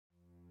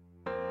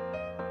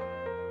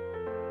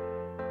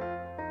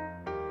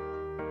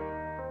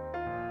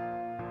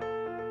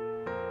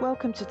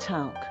Welcome to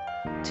TALC,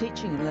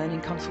 Teaching and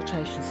Learning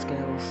Consultation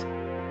Skills.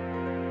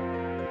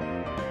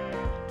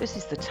 This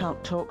is the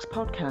TALC Talks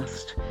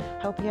podcast,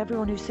 helping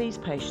everyone who sees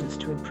patients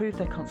to improve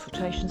their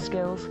consultation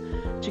skills,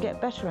 to get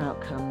better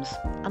outcomes,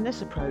 and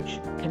this approach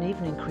can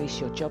even increase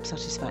your job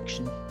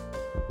satisfaction.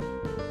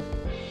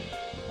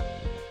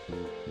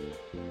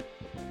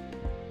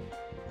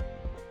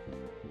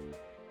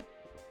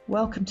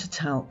 Welcome to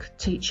TALC,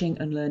 Teaching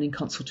and Learning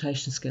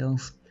Consultation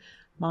Skills.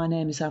 My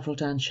name is Avril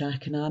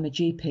Danchak and I'm a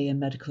GP and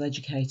medical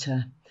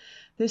educator.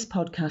 This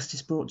podcast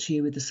is brought to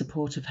you with the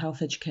support of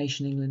Health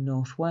Education England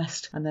North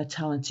West and their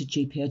talented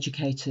GP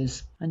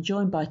educators. I'm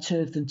joined by two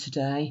of them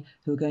today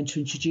who are going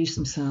to introduce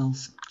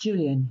themselves.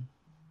 Julian.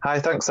 Hi,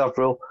 thanks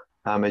Avril.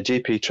 I'm a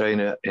GP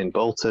trainer in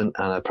Bolton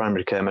and a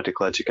primary care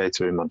medical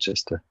educator in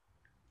Manchester.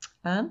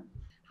 Anne.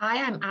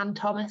 Hi, I'm Anne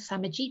Thomas.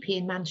 I'm a GP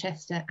in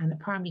Manchester and a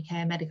primary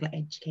care medical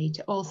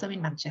educator also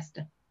in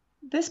Manchester.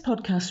 This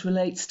podcast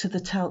relates to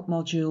the TALC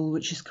module,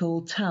 which is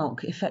called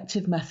TALC,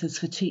 Effective Methods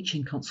for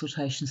Teaching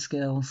Consultation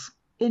Skills.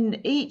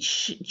 In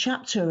each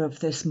chapter of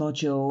this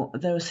module,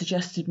 there are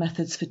suggested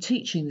methods for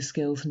teaching the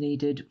skills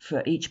needed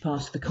for each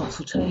part of the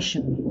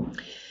consultation.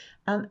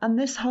 And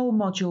this whole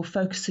module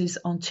focuses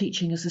on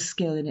teaching as a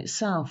skill in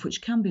itself,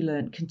 which can be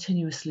learnt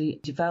continuously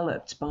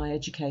developed by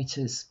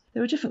educators.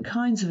 There are different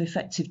kinds of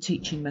effective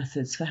teaching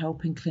methods for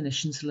helping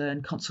clinicians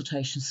learn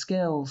consultation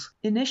skills.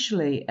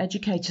 Initially,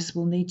 educators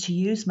will need to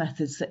use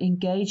methods that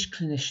engage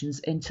clinicians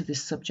into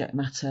this subject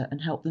matter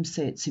and help them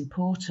see its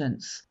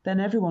importance.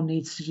 Then everyone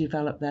needs to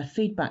develop their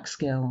feedback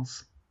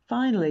skills.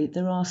 Finally,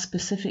 there are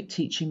specific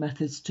teaching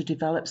methods to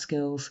develop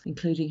skills,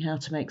 including how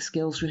to make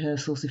skills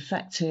rehearsals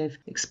effective,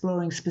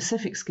 exploring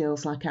specific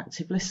skills like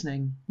active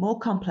listening. More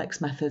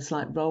complex methods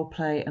like role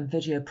play and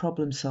video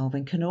problem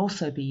solving can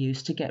also be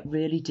used to get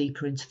really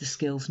deeper into the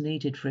skills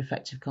needed for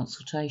effective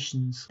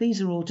consultations.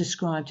 These are all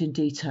described in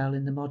detail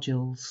in the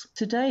modules.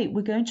 Today,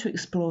 we're going to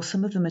explore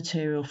some of the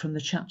material from the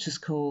chapters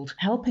called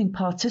Helping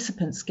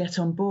Participants Get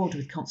on Board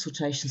with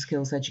Consultation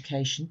Skills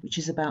Education, which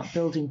is about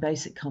building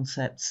basic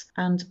concepts,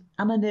 and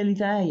Am I Nearly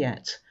There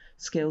Yet?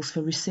 Skills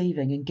for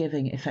Receiving and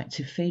Giving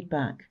Effective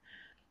Feedback.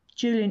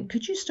 Julian,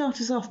 could you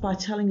start us off by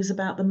telling us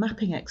about the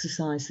mapping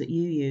exercise that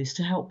you use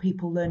to help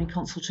people learning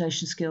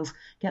consultation skills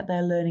get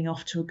their learning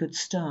off to a good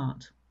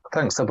start?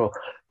 Thanks, Avril.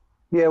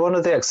 Yeah, one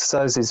of the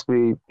exercises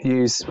we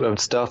use when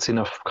starting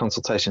off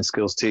consultation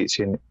skills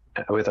teaching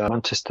with our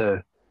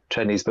Manchester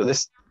trainees, but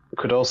this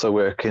could also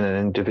work in an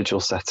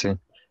individual setting,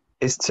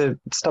 is to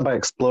start by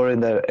exploring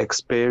their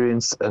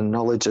experience and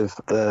knowledge of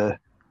the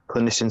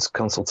clinicians'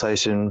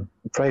 consultation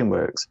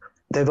frameworks.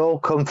 They've all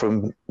come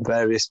from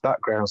various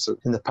backgrounds.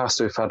 In the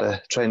past, we've had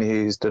a trainee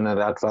who's done an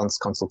advanced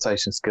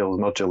consultation skills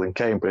module in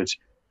Cambridge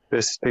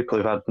versus people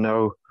who've had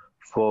no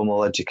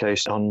formal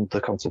education on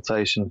the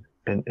consultation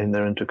in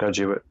their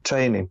undergraduate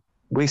training.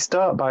 We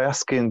start by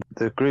asking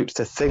the groups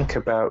to think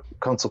about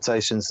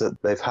consultations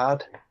that they've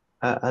had,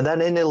 and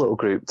then in a little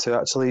group to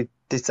actually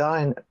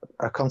design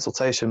a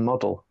consultation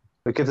model.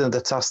 We give them the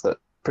task that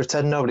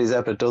pretend nobody's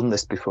ever done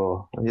this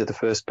before, and you're the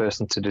first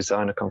person to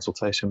design a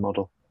consultation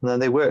model. And then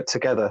they work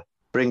together,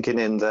 bringing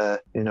in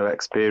their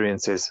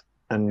experiences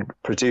and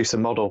produce a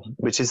model,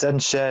 which is then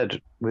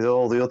shared with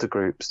all the other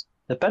groups.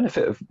 The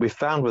benefit we've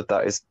found with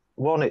that is,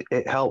 one,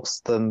 it helps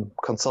them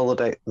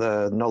consolidate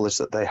the knowledge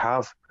that they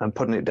have and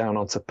putting it down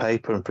onto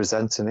paper and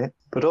presenting it.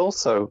 But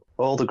also,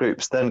 all the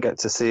groups then get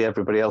to see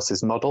everybody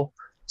else's model,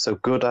 so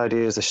good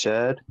ideas are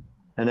shared,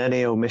 and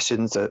any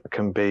omissions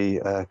can be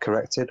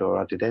corrected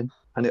or added in.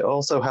 And it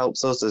also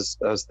helps us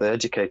as the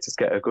educators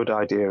get a good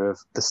idea of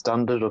the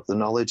standard of the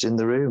knowledge in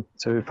the room.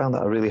 So we found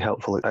that a really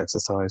helpful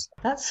exercise.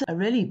 That's a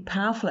really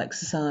powerful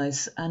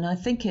exercise, and I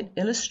think it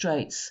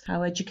illustrates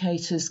how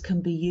educators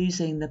can be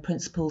using the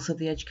principles of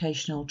the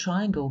educational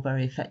triangle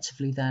very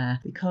effectively there,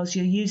 because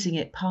you're using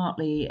it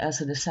partly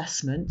as an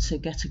assessment to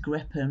get a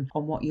grip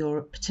on what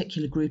your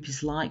particular group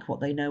is like, what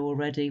they know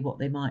already, what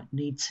they might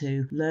need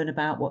to learn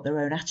about, what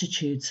their own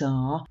attitudes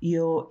are.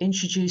 You're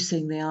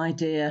introducing the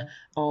idea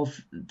of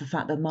the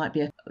fact there might be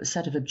a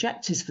set of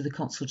objectives for the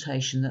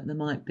consultation, that there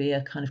might be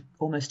a kind of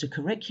almost a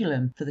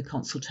curriculum for the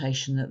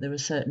consultation, that there are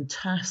certain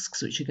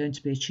tasks which are going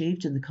to be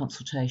achieved in the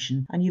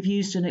consultation. And you've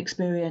used an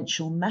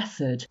experiential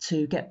method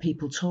to get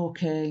people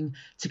talking,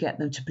 to get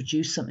them to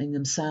produce something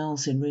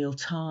themselves in real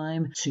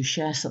time, to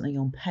share something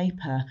on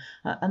paper.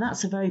 And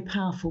that's a very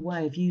powerful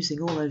way of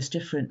using all those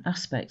different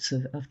aspects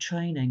of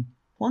training.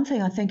 One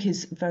thing I think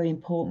is very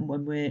important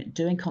when we're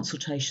doing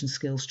consultation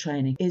skills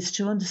training is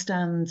to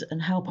understand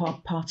and help our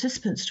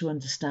participants to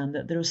understand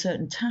that there are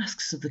certain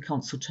tasks of the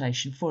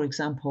consultation, for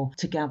example,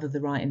 to gather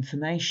the right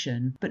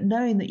information. But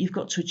knowing that you've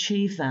got to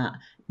achieve that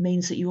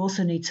means that you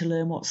also need to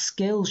learn what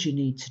skills you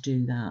need to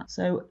do that.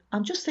 So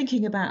I'm just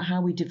thinking about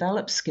how we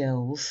develop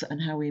skills and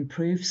how we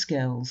improve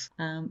skills.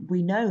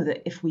 We know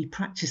that if we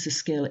practice a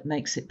skill, it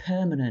makes it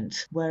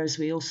permanent, whereas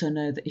we also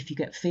know that if you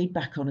get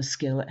feedback on a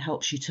skill, it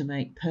helps you to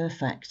make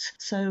perfect.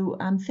 So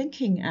I'm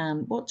thinking,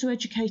 Anne, what do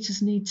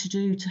educators need to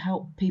do to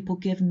help people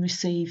give and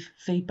receive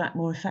feedback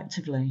more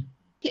effectively?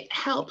 It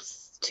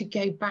helps to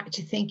go back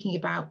to thinking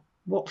about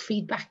what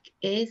feedback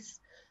is.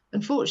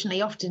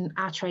 Unfortunately, often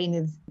our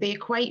trainers, they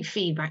equate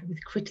feedback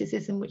with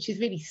criticism, which is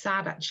really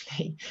sad,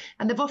 actually.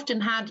 And they've often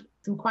had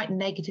some quite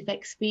negative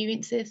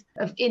experiences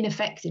of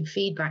ineffective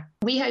feedback.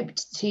 We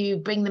hoped to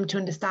bring them to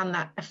understand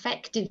that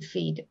effective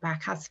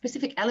feedback has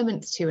specific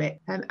elements to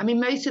it.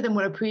 Most of them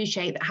will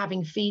appreciate that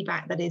having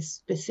feedback that is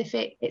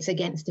specific, it's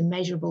against a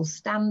measurable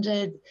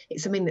standard,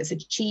 it's something that's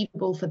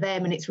achievable for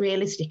them and it's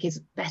realistic,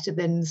 is better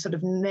than sort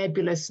of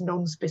nebulous,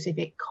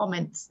 non-specific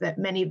comments that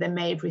many of them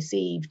may have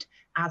received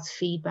as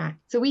feedback.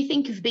 So we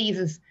think of these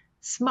as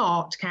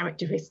SMART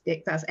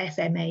characteristics, as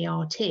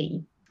SMART.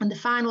 And the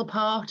final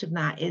part of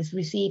that is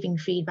receiving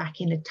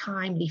feedback in a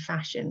timely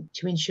fashion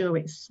to ensure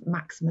its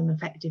maximum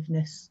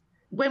effectiveness.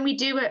 When we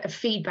do a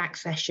feedback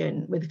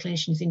session with the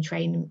clinicians in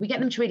training, we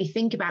get them to really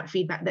think about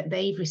feedback that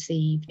they've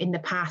received in the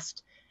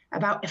past,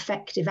 about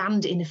effective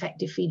and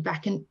ineffective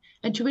feedback, and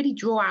to really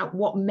draw out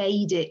what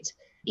made it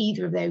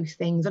either of those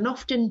things. And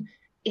often,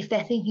 if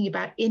they're thinking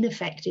about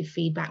ineffective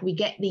feedback, we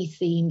get these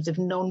themes of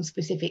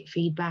non-specific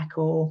feedback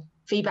or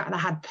feedback that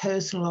had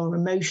personal or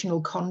emotional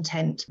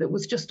content that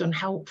was just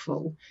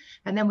unhelpful.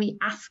 And then we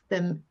ask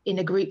them in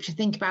a group to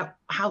think about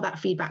how that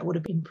feedback would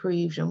have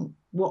improved and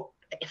what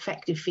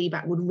effective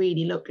feedback would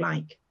really look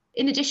like.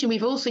 In addition,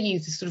 we've also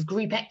used a sort of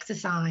group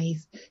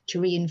exercise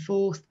to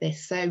reinforce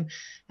this. So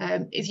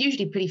it's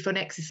usually a pretty fun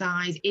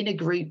exercise in a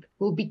group.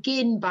 We'll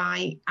begin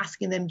by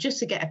asking them just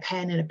to get a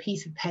pen and a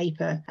piece of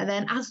paper. And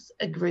then as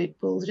a group,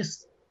 we'll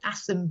just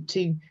ask them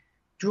to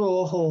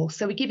draw a horse.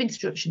 So we give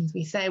instructions.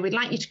 We say, we'd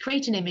like you to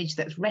create an image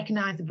that's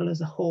recognisable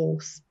as a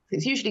horse.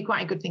 It's usually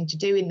quite a good thing to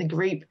do in the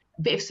group.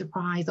 A bit of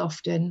surprise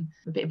often,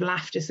 a bit of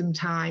laughter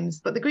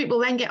sometimes. But the group will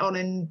then get on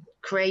and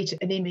create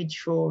an image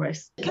for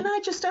us. Can I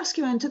just ask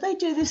you, Anne, do they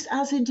do this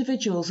as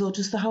individuals or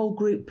does the whole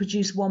group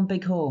produce one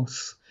big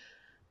horse?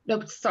 No,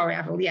 sorry,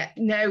 Avril. Yeah,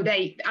 no,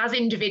 they as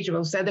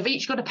individuals. So they've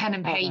each got a pen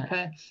and paper.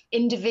 Right.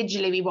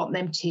 Individually, we want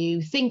them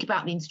to think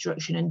about the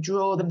instruction and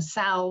draw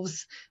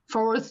themselves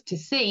for us to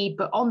see,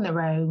 but on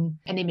their own,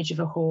 an image of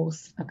a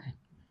horse. Okay.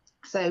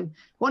 So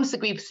once the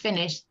group's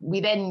finished,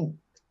 we then,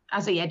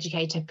 as the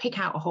educator, pick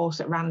out a horse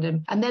at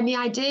random. And then the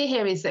idea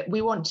here is that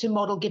we want to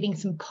model giving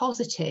some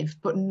positive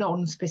but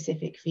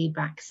non-specific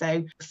feedback.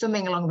 So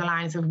something along the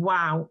lines of,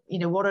 wow,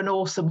 what an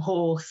awesome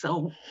horse.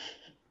 Or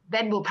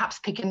then we'll perhaps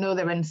pick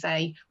another and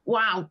say,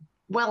 wow,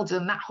 well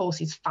done, that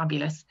horse is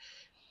fabulous.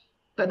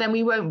 But then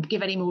we won't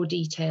give any more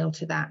detail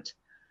to that.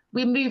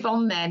 We move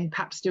on then,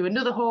 perhaps do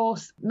another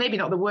horse, maybe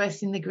not the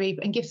worst in the group,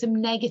 and give some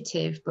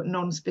negative but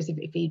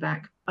non-specific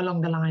feedback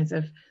along the lines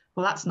of,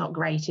 well, that's not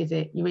great, is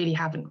it? You really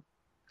haven't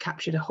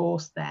captured a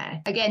horse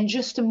there. Again,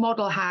 just to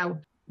model how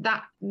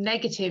that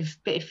negative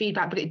bit of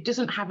feedback, but it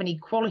doesn't have any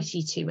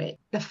quality to it.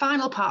 The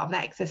final part of the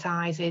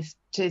exercise is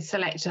to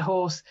select a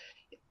horse,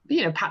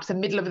 perhaps a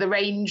middle of the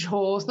range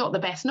horse, not the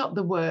best, not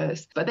the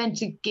worst, but then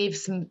to give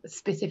some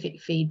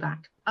specific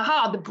feedback.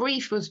 The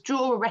brief was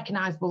draw a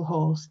recognisable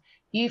horse.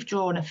 You've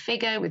drawn a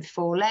figure with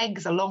 4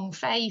 legs, a long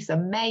face, a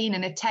mane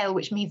and a tail,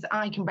 which means that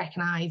I can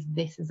recognise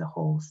this as a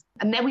horse.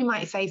 And then we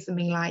might say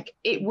something like,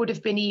 it would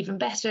have been even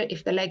better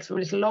if the legs were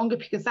a little longer,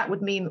 because that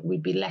would mean that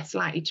we'd be less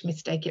likely to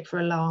mistake it for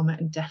a llama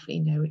and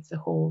definitely know it's a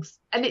horse.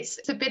 And it's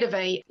a bit of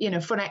a,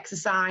 fun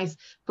exercise,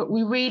 but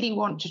we really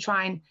want to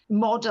try and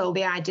model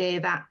the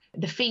idea that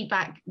the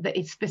feedback that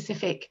is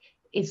specific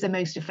is the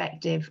most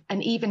effective.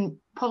 And even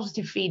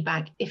positive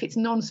feedback, if it's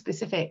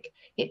non-specific,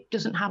 it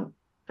doesn't have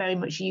very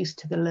much use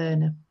to the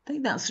learner. I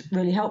think that's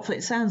really helpful.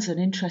 It sounds an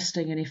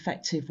interesting and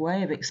effective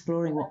way of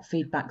exploring what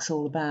feedback's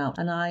all about.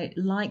 And I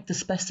like the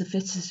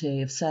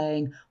specificity of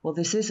saying, well,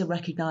 this is a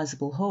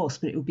recognisable horse,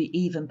 but it would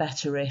be even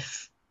better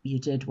if you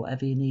did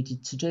whatever you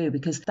needed to do,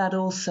 because that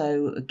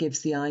also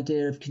gives the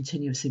idea of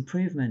continuous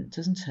improvement,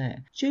 doesn't it?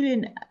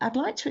 Julian, I'd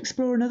like to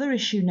explore another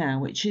issue now,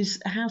 which is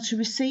how to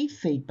receive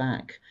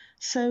feedback.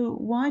 So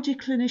why do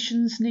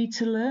clinicians need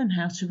to learn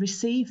how to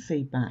receive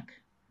feedback?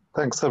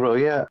 Thanks, Avril.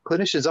 Yeah,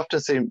 clinicians often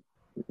seem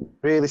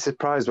really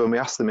surprised when we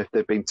ask them if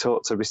they've been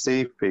taught to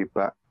receive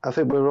feedback. I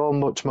think we're all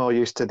much more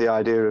used to the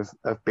idea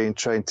of being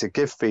trained to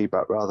give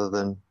feedback rather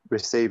than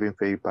receiving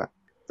feedback.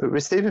 But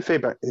receiving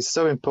feedback is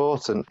so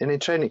important, and in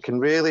training it can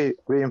really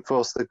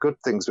reinforce the good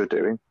things we're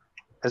doing,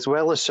 as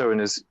well as showing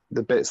us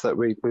the bits that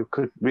we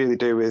could really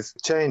do with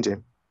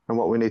changing and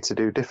what we need to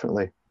do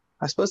differently.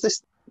 I suppose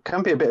this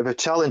can be a bit of a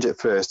challenge at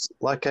first.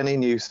 Like any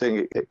new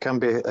thing, it can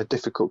be a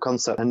difficult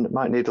concept and it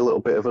might need a little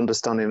bit of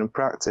understanding and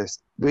practice.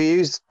 We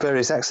use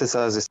various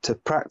exercises to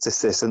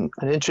practice this and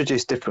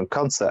introduce different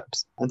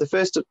concepts. And the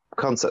first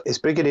concept is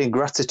bringing in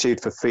gratitude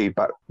for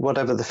feedback,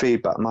 whatever the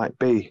feedback might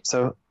be.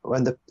 So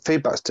when the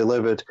feedback's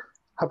delivered,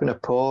 having a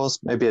pause,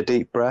 maybe a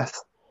deep breath,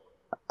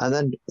 and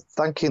then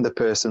thanking the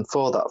person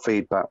for that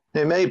feedback.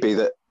 It may be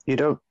that you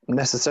don't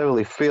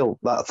necessarily feel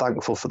that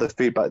thankful for the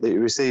feedback that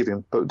you're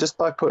receiving, but just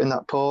by putting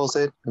that pause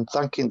in and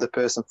thanking the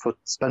person for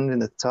spending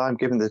the time,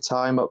 giving the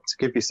time up to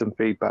give you some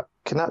feedback,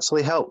 can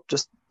actually help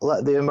just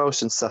let the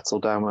emotions settle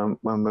down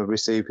when we're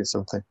receiving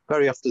something.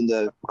 Very often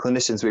the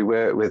clinicians we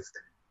work with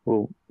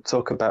will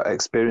talk about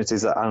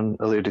experiences that Anne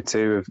alluded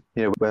to of,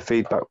 where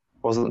feedback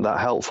wasn't that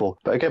helpful.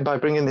 But again, by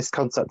bringing this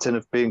concept in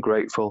of being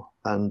grateful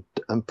and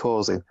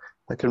pausing,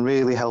 that can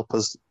really help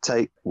us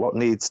take what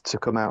needs to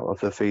come out of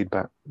the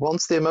feedback.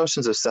 Once the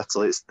emotions are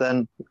settled, it's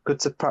then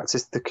good to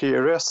practice the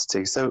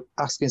curiosity. So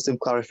asking some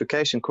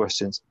clarification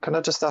questions. Can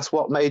I just ask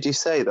what made you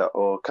say that?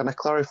 Or can I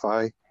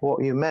clarify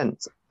what you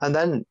meant? And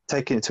then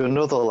taking it to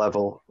another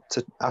level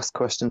to ask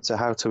questions to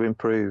how to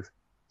improve.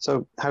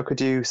 So how could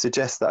you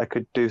suggest that I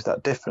could do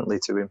that differently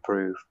to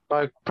improve?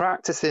 By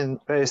practicing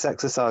various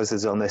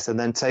exercises on this and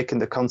then taking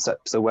the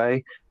concepts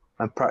away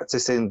and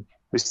practicing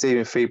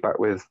receiving feedback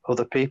with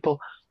other people,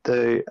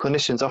 the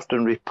clinicians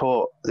often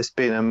report this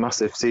being a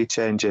massive sea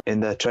change in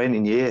their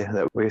training year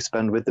that we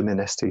spend with them in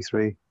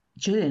ST3.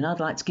 Julian, I'd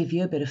like to give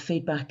you a bit of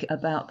feedback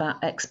about that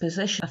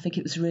exposition. I think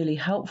it was really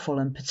helpful,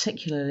 and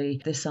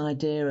particularly this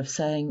idea of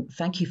saying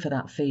thank you for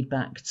that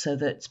feedback so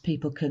that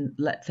people can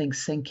let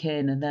things sink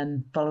in and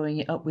then following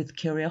it up with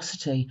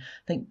curiosity.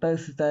 I think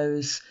both of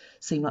those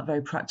seem like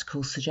very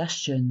practical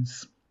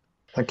suggestions.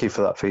 Thank you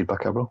for that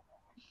feedback, Avril.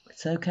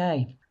 It's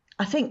okay.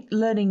 I think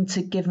learning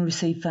to give and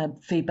receive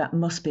feedback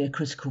must be a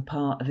critical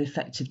part of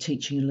effective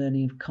teaching and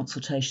learning of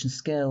consultation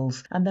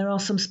skills. And there are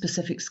some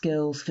specific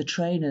skills for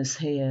trainers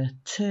here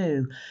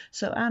too.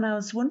 So Anne, I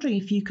was wondering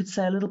if you could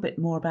say a little bit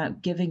more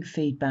about giving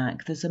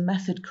feedback. There's a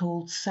method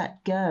called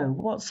SET-GO.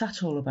 What's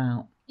that all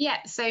about?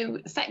 Yeah, so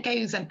SET-GO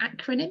is an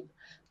acronym.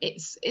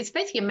 It's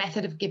basically a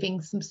method of giving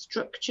some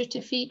structure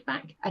to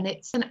feedback, and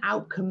it's an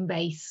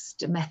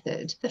outcome-based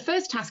method. The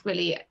first task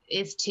really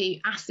is to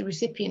ask the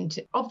recipient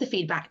of the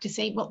feedback to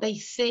say what they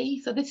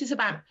see. So this is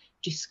about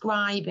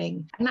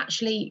describing and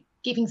actually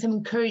giving some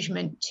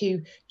encouragement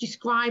to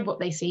describe what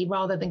they see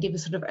rather than give a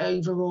sort of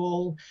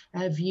overall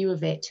view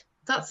of it.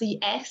 That's the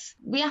S.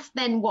 We ask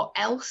then what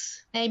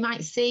else they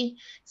might see.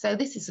 So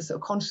this is the sort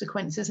of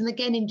consequences, and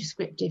again in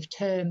descriptive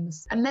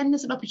terms. And then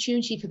there's an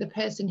opportunity for the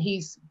person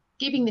who's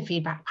giving the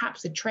feedback,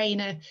 perhaps a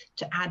trainer,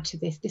 to add to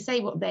this, to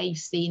say what they've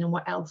seen and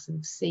what else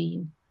they've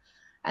seen.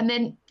 And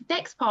then the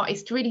next part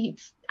is to really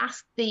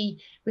ask the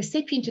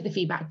recipient of the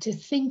feedback to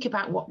think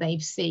about what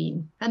they've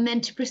seen, and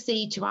then to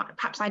proceed to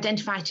perhaps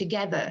identify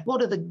together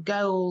what are the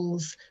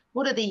goals,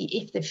 what are the,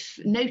 if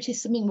they've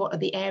noticed something, what are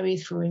the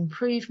areas for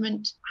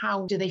improvement,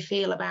 how do they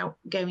feel about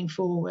going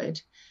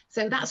forward.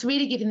 So that's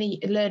really giving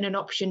the learner an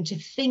option to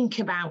think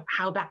about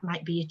how that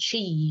might be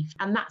achieved.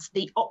 And that's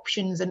the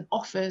options and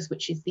offers,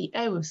 which is the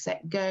O of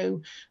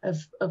SET-GO,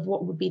 of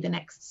what would be the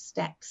next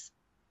steps.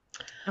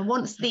 And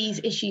once these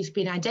issues have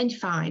been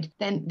identified,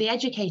 then the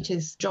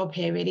educator's job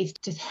here really is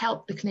to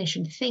help the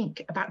clinician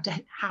think about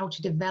how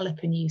to develop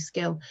a new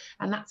skill.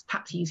 And that's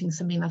perhaps using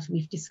something like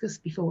we've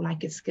discussed before,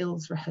 like a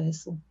skills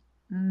rehearsal.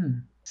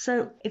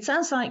 So it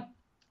sounds like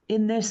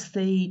in this,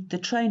 the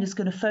trainer's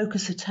going to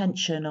focus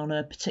attention on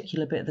a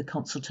particular bit of the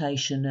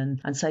consultation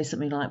and say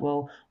something like,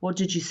 well, what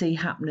did you see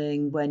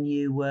happening when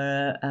you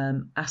were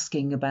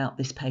asking about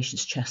this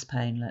patient's chest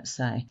pain, let's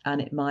say?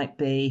 And it might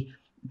be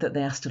that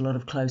they asked a lot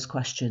of closed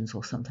questions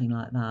or something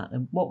like that.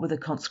 And what were the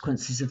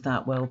consequences of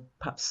that? Well,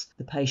 perhaps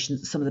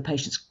some of the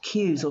patient's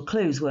cues or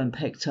clues weren't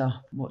picked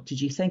up. What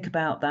did you think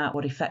about that?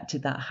 What effect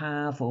did that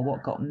have, or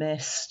what got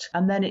missed?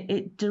 And then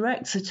it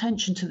directs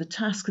attention to the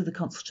task of the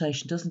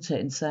consultation, doesn't it,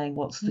 in saying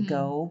what's the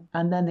goal?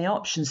 And then the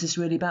options is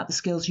really about the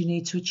skills you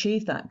need to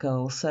achieve that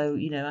goal. So,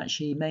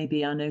 actually,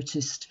 maybe I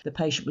noticed the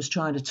patient was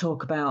trying to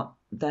talk about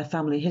their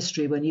family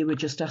history when you were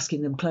just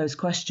asking them closed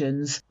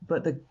questions,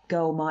 but the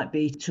goal might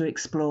be to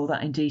explore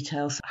that in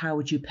detail. So how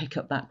would you pick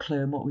up that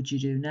clue and what would you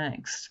do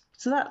next?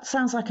 So that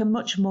sounds like a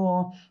much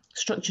more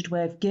structured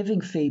way of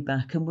giving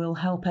feedback, and will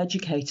help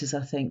educators,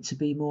 I think, to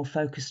be more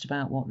focused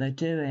about what they're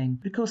doing.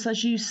 Because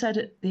as you said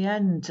at the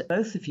end,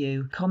 both of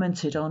you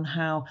commented on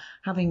how,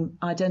 having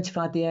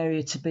identified the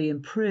area to be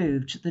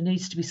improved, there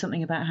needs to be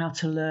something about how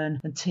to learn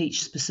and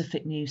teach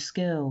specific new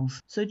skills.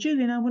 So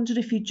Julian, I wondered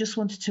if you just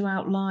wanted to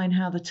outline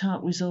how the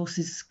TALK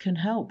resources can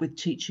help with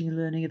teaching and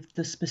learning of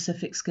the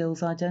specific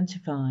skills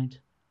identified.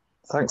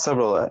 Thanks,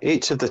 Avril.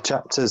 Each of the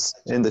chapters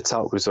in the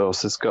TALK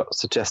resource has got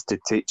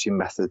suggested teaching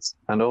methods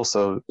and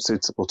also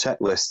suitable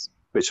checklists,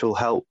 which will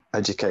help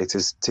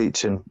educators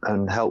teach and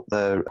help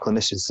their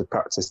clinicians to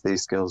practice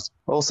these skills.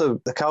 Also,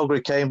 the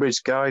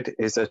Calgary-Cambridge Guide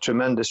is a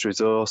tremendous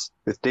resource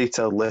with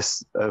detailed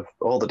lists of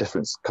all the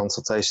different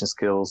consultation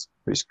skills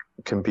which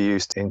can be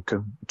used in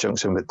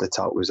conjunction with the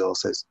TALK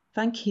resources.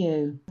 Thank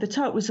you. The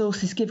TALK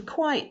resources give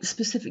quite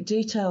specific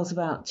details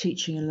about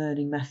teaching and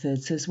learning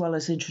methods, as well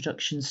as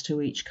introductions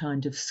to each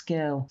kind of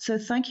skill. So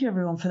thank you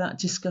everyone for that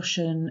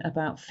discussion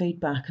about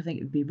feedback. I think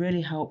it would be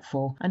really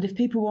helpful. And if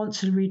people want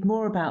to read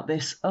more about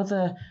this,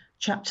 other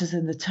chapters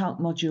in the TALK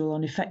module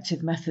on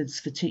effective methods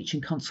for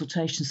teaching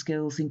consultation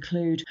skills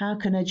include how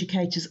can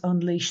educators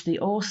unleash the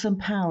awesome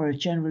power of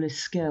generalist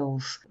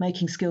skills,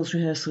 making skills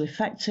rehearsal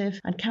effective,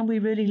 and can we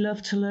really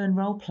love to learn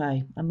role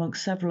play,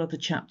 amongst several other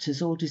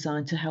chapters, all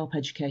designed to help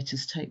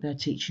educators take their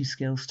teaching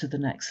skills to the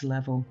next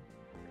level.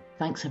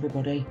 Thanks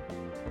everybody.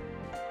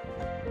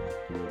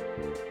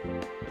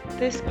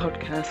 This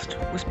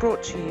podcast was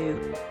brought to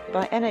you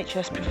by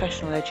NHS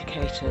Professional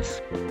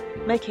Educators,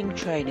 making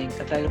training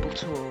available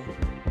to all.